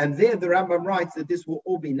 And there the Rambam writes that this will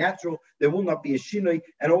all be natural, there will not be a shinui,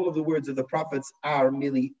 and all of the words of the prophets are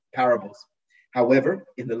merely parables. However,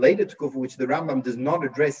 in the later Tekufa, which the Rambam does not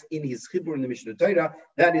address in his Chibur in the Mishnah Torah,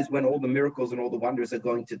 that is when all the miracles and all the wonders are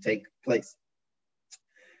going to take place.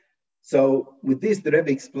 So with this, the Rebbe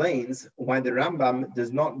explains why the Rambam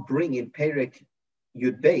does not bring in Perek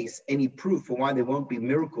Yud Beis any proof for why there won't be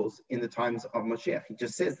miracles in the times of Mashiach. He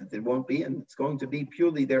just says that there won't be, and it's going to be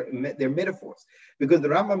purely their metaphors. Because the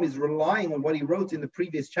Rambam is relying on what he wrote in the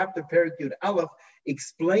previous chapter, Perek Yud Aleph,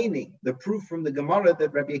 explaining the proof from the Gemara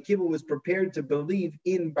that Rabbi Akiva was prepared to believe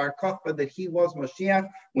in Bar Kokhba, that he was Mashiach,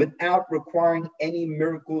 without requiring any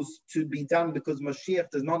miracles to be done, because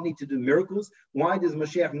Mashiach does not need to do miracles. Why does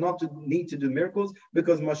Mashiach not need to do miracles?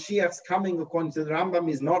 Because Mashiach's coming, according to the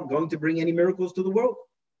Rambam, is not going to bring any miracles to the world.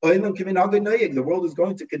 The world is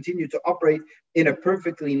going to continue to operate in a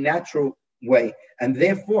perfectly natural way. And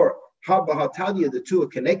therefore, the two are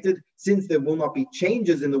connected. Since there will not be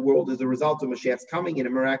changes in the world as a result of Mashiach's coming in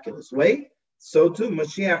a miraculous way, so too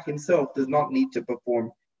Mashiach himself does not need to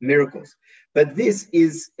perform miracles. But this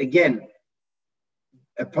is, again,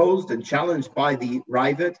 opposed and challenged by the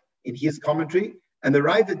Raavad in his commentary. And the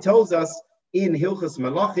Raavad tells us in Hilchos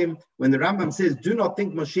Malachim, when the Rambam says, do not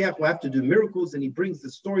think Moshiach will have to do miracles, and he brings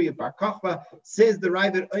the story of Bar Kochba, says the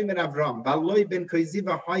Ravid, Omer Avram, Baloi ben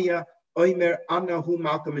Koiziva Haya, Omer Anahu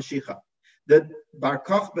Malka Mashiach. That Bar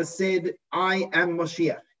Kochba said, I am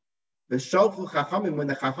Moshiach. The Shalchu Chachamim, when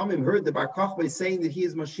the Chachamim heard the Bar Kochba is saying that he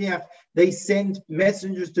is Moshiach, they sent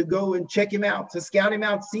messengers to go and check him out, to scout him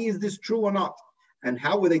out, see is this true or not. And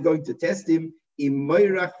how were they going to test him?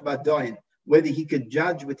 Imoirach Vadoin, whether he could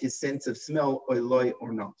judge with his sense of smell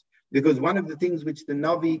or not. Because one of the things which the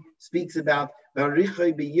Navi speaks about,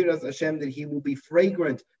 that he will be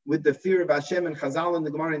fragrant with the fear of Hashem, and Chazal in the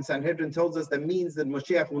Gemara in Sanhedrin tells us that means that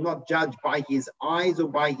Moshiach will not judge by his eyes or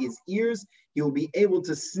by his ears. He will be able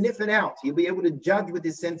to sniff it out. He'll be able to judge with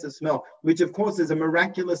his sense of smell, which of course is a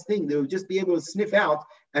miraculous thing. They will just be able to sniff out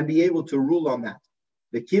and be able to rule on that.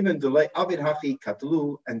 The Kivan Delay Avid Hachi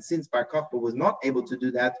Katlu, and since Bar Kochba was not able to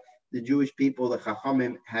do that, the Jewish people, the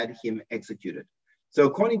Chachamim, had him executed. So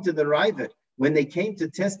according to the Ravid, when they came to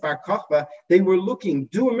test Bar Kochba, they were looking,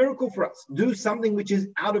 do a miracle for us, do something which is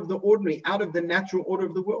out of the ordinary, out of the natural order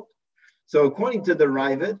of the world. So according to the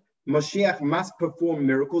Ravid, Moshiach must perform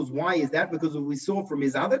miracles. Why is that? Because as we saw from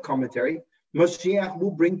his other commentary, Moshiach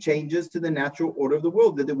will bring changes to the natural order of the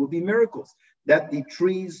world, that there will be miracles, that the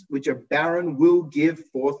trees which are barren will give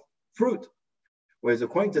forth fruit. Whereas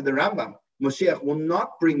according to the Rambam, Moshiach will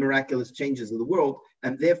not bring miraculous changes in the world,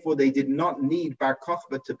 and therefore they did not need Bar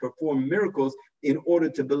Kochba to perform miracles in order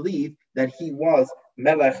to believe that he was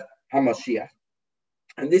Melech HaMashiach.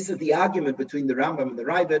 And this is the argument between the Rambam and the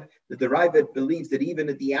Ravid, that the Ravid believes that even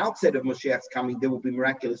at the outset of Moshiach's coming, there will be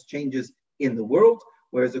miraculous changes in the world,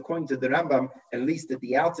 whereas according to the Rambam, at least at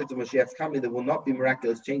the outset of Moshiach's coming, there will not be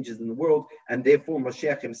miraculous changes in the world, and therefore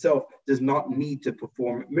Moshiach himself does not need to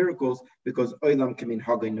perform miracles because Olam Kamin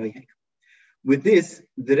Hagay Noyhek. With this,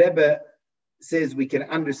 the Rebbe says we can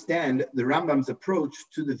understand the Rambam's approach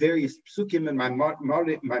to the various psukim and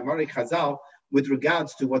Maimari Chazal with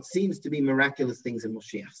regards to what seems to be miraculous things in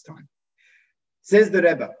Moshiach's time. Says the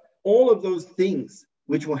Rebbe, all of those things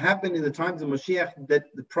which will happen in the times of Moshiach that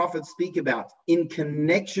the prophets speak about in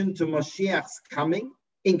connection to Moshiach's coming,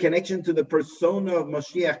 in connection to the persona of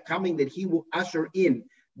Moshiach coming, that he will usher in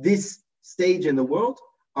this stage in the world,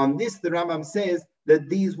 on this the Rambam says that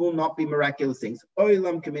these will not be miraculous things.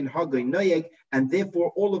 Olam kamin hagay noyeg, and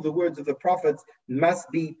therefore all of the words of the prophets must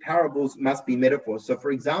be parables, must be metaphors. So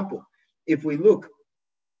for example, if we look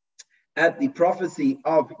at the prophecy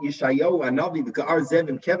of Yeshayahu Hanavi, the Ga'ar Zev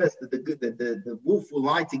and Keves, that the wolf will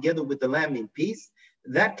lie together with the lamb in peace,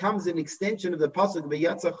 that comes in extension of the pasuk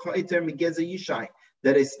V'yatzach ha'eter migeza Yishai,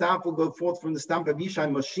 that a staff will go forth from the stump of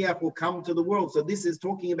Yishai, Moshiach will come to the world. So this is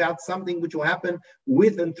talking about something which will happen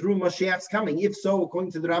with and through Moshiach's coming. If so,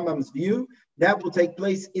 according to the Rambam's view, that will take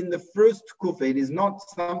place in the first kufa. It is not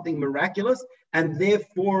something miraculous, and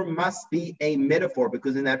therefore must be a metaphor,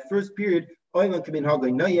 because in that first period,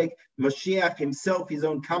 Moshiach himself, his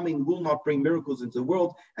own coming, will not bring miracles into the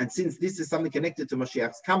world. And since this is something connected to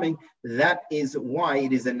Moshiach's coming, that is why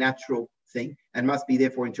it is a natural thing and must be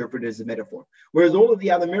therefore interpreted as a metaphor. Whereas all of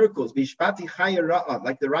the other miracles, Bishpati Chaya Ra'ah,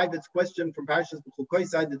 like the Ravid's question from Parashas B'chukos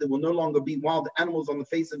side, that there will no longer be wild animals on the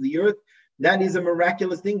face of the earth, that is a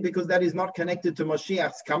miraculous thing because that is not connected to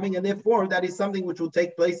Moshiach's coming, and therefore that is something which will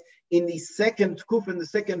take place in the second kuf, in the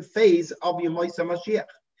second phase of Yemoisa Mashiach.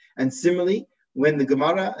 And similarly, when the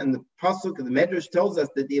Gemara and the Pasuk of the Medrash tells us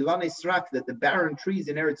that the Ilan Israk, that the barren trees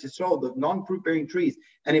in Eretz Yisrael, the non-fruit-bearing trees,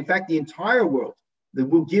 and in fact the entire world, that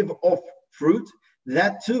will give off fruit,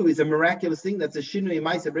 that too is a miraculous thing. That's a Shinui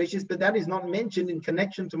Maisa Bereshis, but that is not mentioned in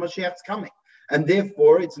connection to Mashiach's coming. And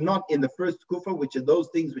therefore, it's not in the first kufa, which are those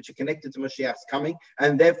things which are connected to Mashiach's coming,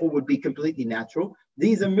 and therefore would be completely natural.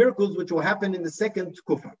 These are miracles which will happen in the second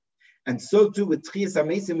kufa. And so too with Tchias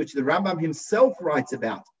HaMesim, which the Rambam himself writes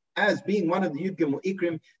about as being one of the Yud Gimel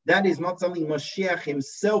Ikrim, that is not something Mashiach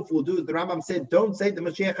himself will do. The Rambam said, don't say the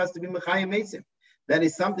Mashiach has to be Mechayim Mesim. That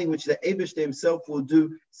is something which the Eibishter himself will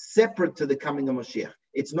do separate to the coming of Mashiach.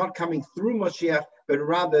 It's not coming through Mashiach, but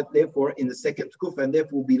rather, therefore, in the second kufa, and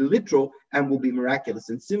therefore will be literal and will be miraculous.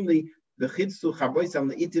 And similarly, the Chitzu Chaboisam,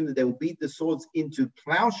 the Itim, that they will beat the swords into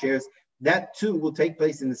plowshares, that too will take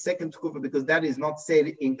place in the second kufa, because that is not said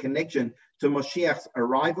in connection to Mashiach's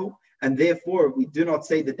arrival, and therefore we do not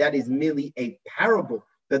say that that is merely a parable,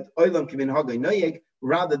 that Olam Kimin Hagay Noyeg.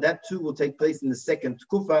 Rather, that too will take place in the second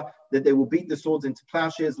kufa, that they will beat the swords into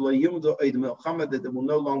plowshares, that there will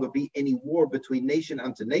no longer be any war between nation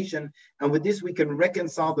unto nation. And with this, we can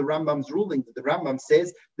reconcile the Rambam's ruling, that the Rambam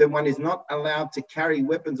says that one is not allowed to carry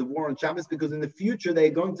weapons of war on Shabbos, because in the future they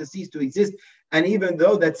are going to cease to exist. And even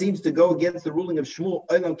though that seems to go against the ruling of Shmuel,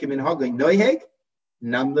 Olam Kimin Hagay Noyeg,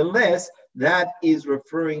 nonetheless, that is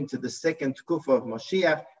referring to the second Kufa of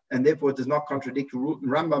Mashiach, and therefore it does not contradict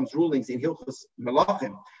Rambam's rulings in Hilchos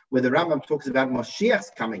Melachim, where the Rambam talks about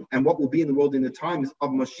Mashiach's coming and what will be in the world in the times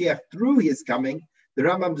of Mashiach through his coming. The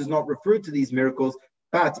Rambam does not refer to these miracles,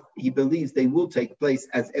 but he believes they will take place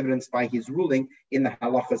as evidenced by his ruling in the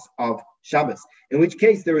halachas of Shabbos, in which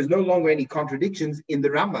case there is no longer any contradictions in the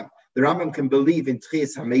Rambam. The Rambam can believe in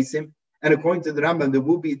Tchias HaMesim, and according to the Rambam, there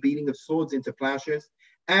will be beating of swords into plowshares,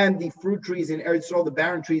 and the fruit trees in Eretz Yisrael, the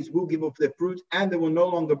barren trees, will give up their fruit, and there will no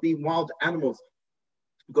longer be wild animals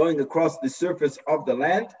going across the surface of the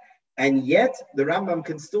land. And yet, the Rambam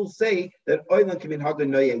can still say that Oilan Kimin Hagan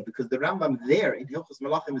Noyeg, because the Rambam there in Hilchos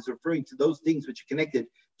Melachim is referring to those things which are connected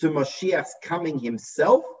to Mashiach's coming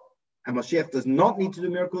himself. And Mashiach does not need to do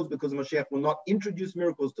miracles because Mashiach will not introduce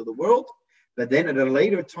miracles to the world. But then at a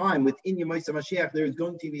later time, within Yemais Mashiach, there is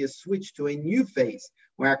going to be a switch to a new phase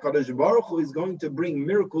where HaKadosh Baruch Hu is going to bring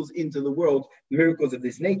miracles into the world, miracles of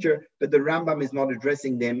this nature, but the Rambam is not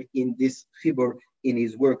addressing them in this chibur, in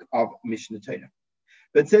his work of Mishnah Torah.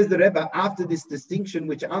 But says the Rebbe, after this distinction,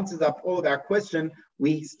 which answers up all of our question,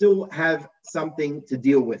 we still have something to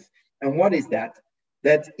deal with. And what is that?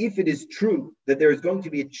 That if it is true that there is going to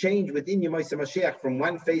be a change within Yemais Mashiach from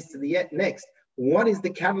one phase to the next, what is the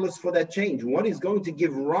catalyst for that change? What is going to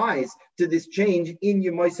give rise to this change in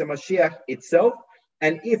Yemais Mashiach itself?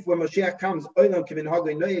 And if when Mashiach comes,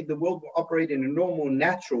 the world will operate in a normal,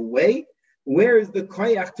 natural way, where is the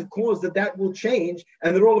koyach to cause that will change,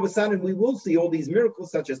 and that all of a sudden we will see all these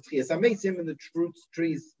miracles such as Tchias HaMesim and the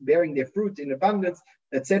trees bearing their fruit in abundance,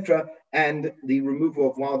 etc., and the removal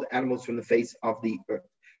of wild animals from the face of the earth.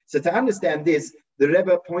 So to understand this, the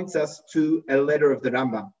Rebbe points us to a letter of the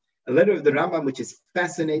Rambam. A letter of the Rambam which is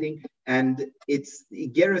fascinating, and it's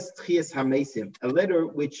Igeres Tchias HaMesim, a letter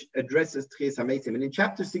which addresses Tchias HaMesim. And in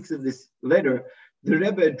chapter 6 of this letter, the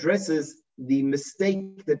Rebbe addresses the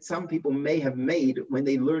mistake that some people may have made when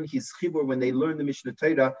they learn his chibur, when they learn the Mishnah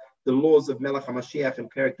Torah, the laws of Melech HaMashiach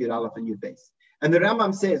and Perek Yud Aleph and Yud Beis. And the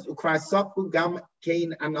Rambam says,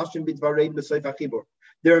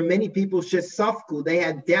 there are many people, shesafku, they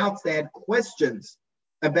had doubts, they had questions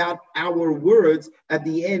about our words at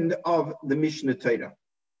the end of the Mishnah Torah.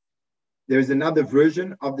 There's another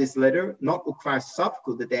version of this letter, not ukvar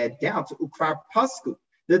safku, that they had doubts, ukvar pasku,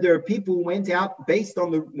 that there are people who went out based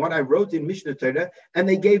on what I wrote in Mishnah Torah, and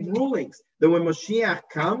they gave rulings that when Mashiach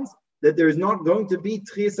comes, that there is not going to be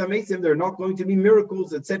Tchias HaMesim, there are not going to be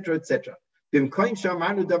miracles, etc., etc. When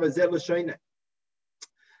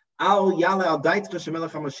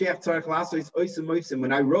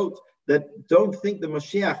I wrote that don't think the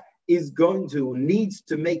Mashiach is needs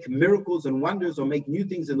to make miracles and wonders or make new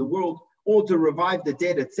things in the world, or to revive the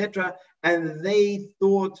dead, etc. And they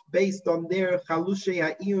thought, based on their chalushei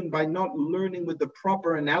ha'iyun, by not learning with the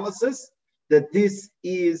proper analysis, that this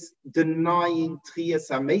is denying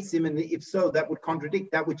Tchias HaMesim, and if so, that would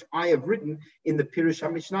contradict that which I have written in the Pirush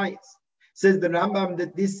HaMishnayos. Says the Rambam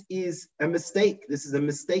that this is a mistake. This is a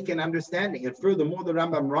mistaken understanding. And furthermore, the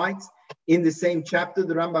Rambam writes in the same chapter,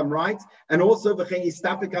 the Rambam writes, and also v'chein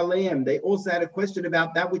yistapik aleim, they also had a question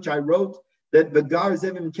about that which I wrote, that Bagar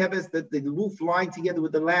Zevim Keves, that the wolf lying together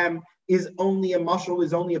with the lamb is only a mashal,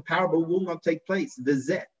 is only a parable, will not take place.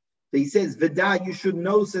 V'zeh, he says, V'da, you should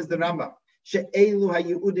know, says the Rambam, she'elu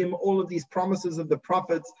ha'yudim, all of these promises of the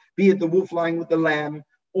prophets, be it the wolf lying with the lamb,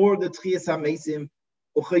 or the Tchias HaMesim,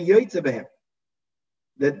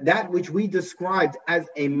 that which we described as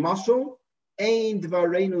a mashal, ein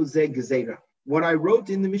dvarenu ze gezerah. What I wrote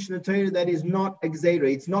in the Mishnah Torah, that is not a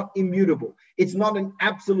gezerah, it's not immutable, it's not an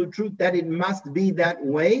absolute truth that it must be that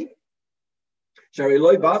way. I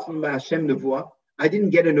didn't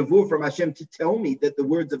get a nevuah from Hashem to tell me that the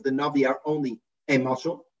words of the Navi are only a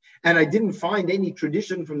mashal, and I didn't find any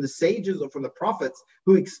tradition from the sages or from the prophets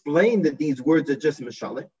who explain that these words are just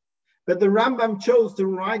mashalim. But the Rambam chose to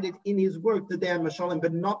write it in his work that they are mashalim,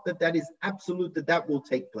 but not that is absolute, that will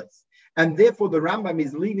take place. And therefore the Rambam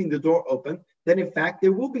is leaving the door open that in fact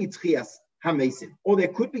there will be Tchias HaMesim, or there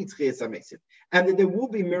could be Tchias HaMesim, and that there will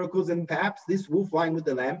be miracles, and perhaps this wolf lying with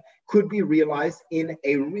the lamb could be realized in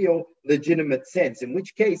a real legitimate sense. In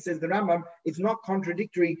which case, says the Rambam, it's not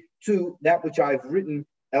contradictory to that which I've written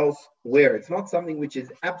elsewhere. It's not something which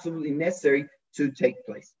is absolutely necessary to take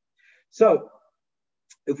place. So,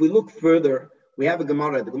 if we look further, we have a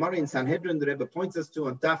Gemara. The Gemara in Sanhedrin, the Rebbe points us to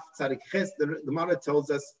on Daf Tzadik Ches. The Gemara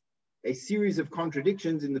tells us a series of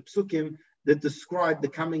contradictions in the Psukim that describe the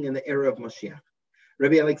coming and the era of Mashiach.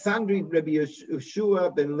 Rabbi Alexandri, Rabbi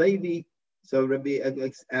Yeshua ben Levi. So Rabbi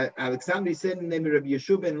Alexandri said in the name of Rabbi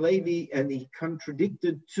Yeshua ben Levi, and he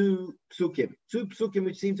contradicted two psukim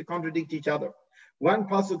which seem to contradict each other. One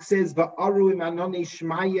pasuk says, "Va'aru imanoni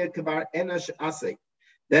shmaya kavar enash asay,"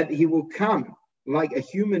 that he will come like a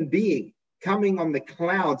human being coming on the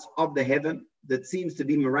clouds of the heaven. That seems to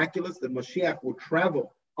be miraculous, that Moshiach will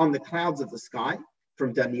travel on the clouds of the sky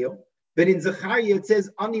from Daniel. But in Zechariah it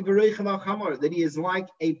says, Ani v'reichav al chamor, that he is like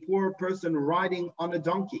a poor person riding on a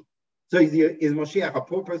donkey. So is Moshiach a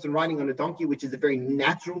poor person riding on a donkey, which is a very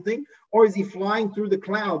natural thing, or is he flying through the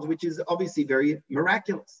clouds, which is obviously very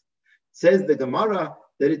miraculous? Says the Gemara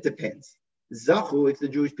that it depends. Zachu, if the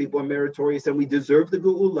Jewish people are meritorious and we deserve the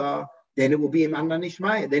Geula, then it will be Iman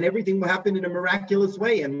Nishmaya. Then everything will happen in a miraculous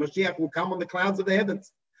way, and Moshiach will come on the clouds of the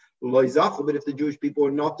heavens. But if the Jewish people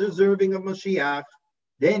are not deserving of Moshiach,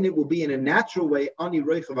 then it will be in a natural way, Ani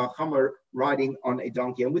Reichav al-Chamar, riding on a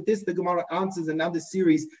donkey. And with this, the Gemara answers another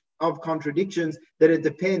series of contradictions, that it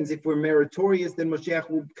depends. If we're meritorious, then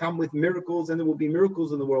Moshiach will come with miracles, and there will be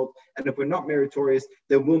miracles in the world. And if we're not meritorious,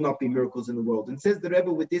 there will not be miracles in the world. And says the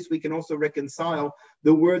Rebbe, with this we can also reconcile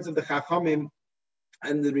the words of the Chachamim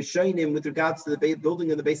and the Rishonim with regards to the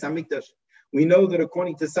building of the Beis Hamikdash. We know that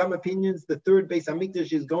according to some opinions, the third Beis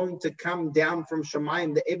Hamikdash is going to come down from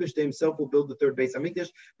Shamayim. The Eibishter himself will build the third Beis Hamikdash.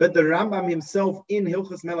 But the Rambam himself in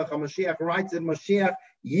Hilchos Melech HaMashiach writes that Mashiach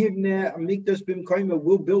Yivneh Hamikdash B'mkoimo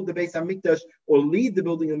will build the Beis Hamikdash, or lead the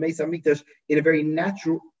building of the Beis Hamikdash, in a very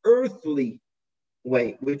natural, earthly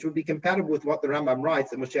way, which would be compatible with what the Rambam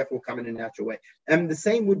writes, that Mashiach will come in a natural way. And the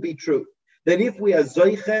same would be true, that if we are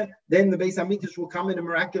Zoiche, then the Beis Hamikdash will come in a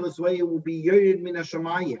miraculous way. It will be Yored Min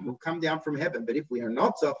HaShamayim, will come down from heaven. But if we are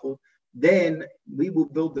not Zachu, then we will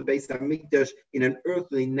build the Beis Hamikdash in an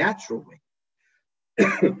earthly, natural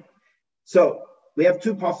way. So we have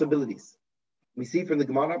two possibilities. We see from the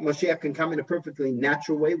Gemara, Moshiach can come in a perfectly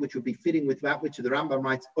natural way, which would be fitting with that which the Rambam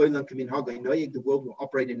writes, Olam Kaminhaga Noyeg, the world will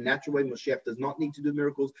operate in a natural way. Moshiach does not need to do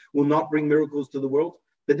miracles, will not bring miracles to the world.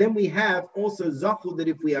 But then we have also Zachu, that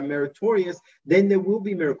if we are meritorious, then there will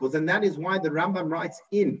be miracles. And that is why the Rambam writes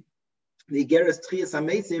in the Igeres Tchias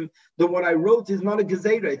HaMesim that what I wrote is not a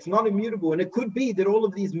gezerah, it's not immutable. And it could be that all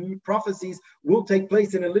of these prophecies will take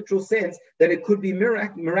place in a literal sense, that it could be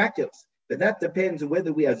miraculous. But that depends on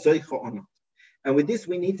whether we are Zoicha or not. And with this,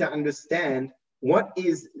 we need to understand what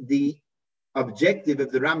is the objective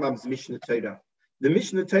of the Rambam's Mishnah Torah. The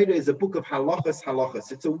Mishnah Torah is a book of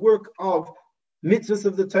halachas. It's a work of mitzvahs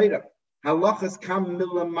of the Torah. Halachas come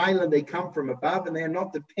milamayla, they come from above, and they are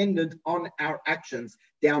not dependent on our actions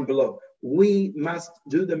down below. We must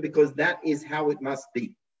do them because that is how it must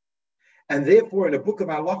be. And therefore, in a book of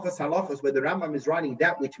halachas, where the Rambam is writing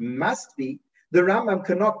that which must be, the Rambam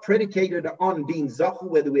cannot predicate it on being zachu,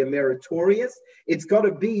 whether we are meritorious. It's got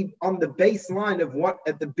to be on the baseline of what,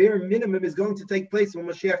 at the bare minimum, is going to take place when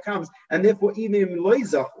Mashiach comes, and therefore even in loy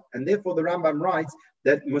zachu. And therefore, the Rambam writes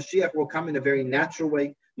that Mashiach will come in a very natural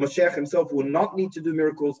way. Mashiach himself will not need to do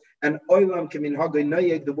miracles, and olam kaminhagei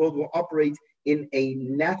noyeg, the world will operate in a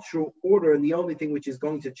natural order, and the only thing which is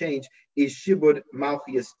going to change is shibud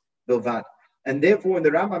malchus bilvad. And therefore, when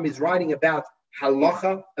the Rambam is writing about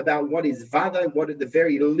halacha, about what is vada, what at the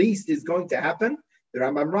very least is going to happen, the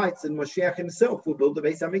Rambam writes that Mashiach himself will build the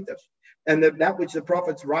Beis Hamikdash. And that which the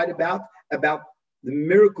prophets write about the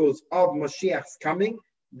miracles of Mashiach's coming,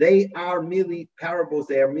 they are merely parables,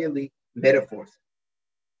 they are merely metaphors.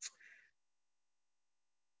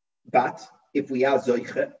 But if we are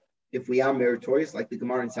zoiche, if we are meritorious, like the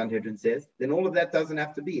Gemara in Sanhedrin says, then all of that doesn't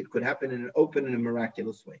have to be. It could happen in an open and a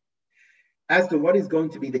miraculous way. As to what is going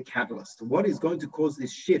to be the catalyst, what is going to cause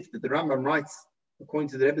this shift that the Rambam writes, according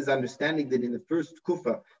to the Rebbe's understanding, that in the first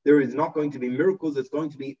kufa, there is not going to be miracles, it's going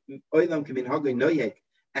to be olam kaminhagei noyeg,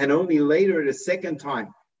 and only later at a second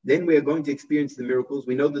time, then we are going to experience the miracles.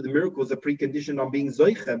 We know that the miracles are preconditioned on being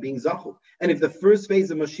zoicha, being zachu. And if the first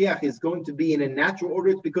phase of Mashiach is going to be in a natural order,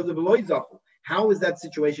 it's because of loy zachu. How is that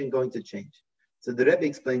situation going to change? So the Rebbe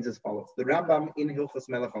explains as follows. The Rambam in Hilchos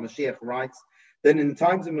Melech HaMashiach writes that in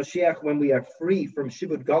times of Mashiach, when we are free from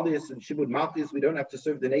Shibud Galius and Shibud Malchus, we don't have to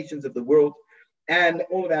serve the nations of the world, and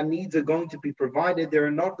all of our needs are going to be provided. There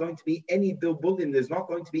are not going to be any bilbulim, there's not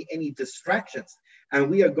going to be any distractions, and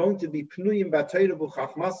we are going to be pnuyim b'Torah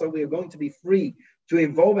v'chachmasa, we are going to be free to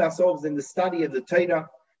involve ourselves in the study of the Torah.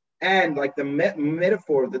 And like the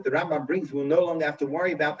metaphor that the Rambam brings, we'll no longer have to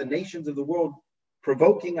worry about the nations of the world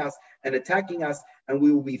provoking us and attacking us, and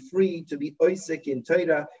we will be free to be oisek in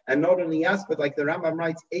Torah. And not only us, but like the Rambam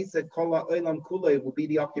writes, Esek kola olam kula, will be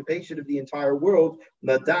the occupation of the entire world,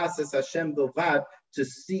 ladas es Hashem bilvad, to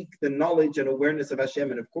seek the knowledge and awareness of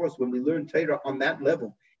Hashem. And of course, when we learn Torah on that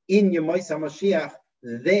level, in Yemais HaMashiach,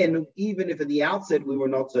 then even if at the outset we were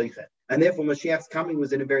not zoiche, and therefore Mashiach's coming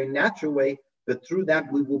was in a very natural way, but through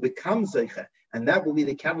that we will become Zeicha. And that will be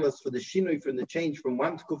the catalyst for the shinoi, from the change from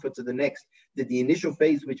one tkufa to the next. That the initial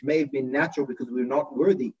phase, which may have been natural because we were not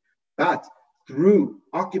worthy, but through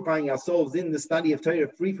occupying ourselves in the study of Torah,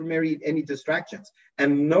 free from any distractions,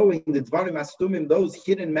 and knowing the Dvarim Astumim, those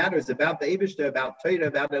hidden matters about the Eibishter, about Torah,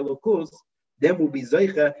 about Elokus, then we'll be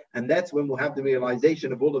Zeicha, and that's when we'll have the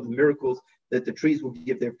realization of all of the miracles, that the trees will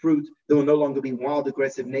give their fruit. There will no longer be wild,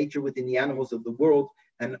 aggressive nature within the animals of the world,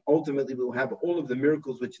 and ultimately we will have all of the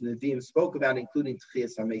miracles which the Nevi'im spoke about, including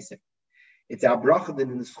Tchias HaMesim. It's our bracha that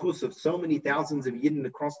in the schus of so many thousands of Yidden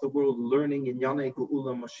across the world learning in Yanei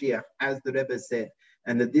Geula Mashiach, as the Rebbe said,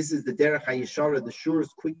 and that this is the Derech HaYeshara, the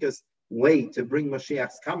surest, quickest way to bring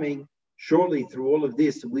Mashiach's coming. Surely through all of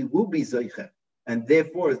this, we will be Zeicha. And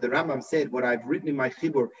therefore, as the Rambam said, what I've written in my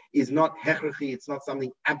Chibur is not hechrachi, it's not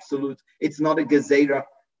something absolute, it's not a gezerah.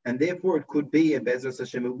 And therefore, it could be, and Be'ezras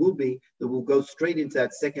Hashem it will be, that we'll go straight into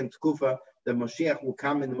that second tkufa. The Moshiach will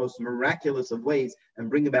come in the most miraculous of ways and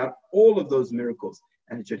bring about all of those miracles.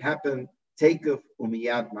 And it should happen, teikuf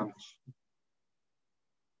umiyad mamash.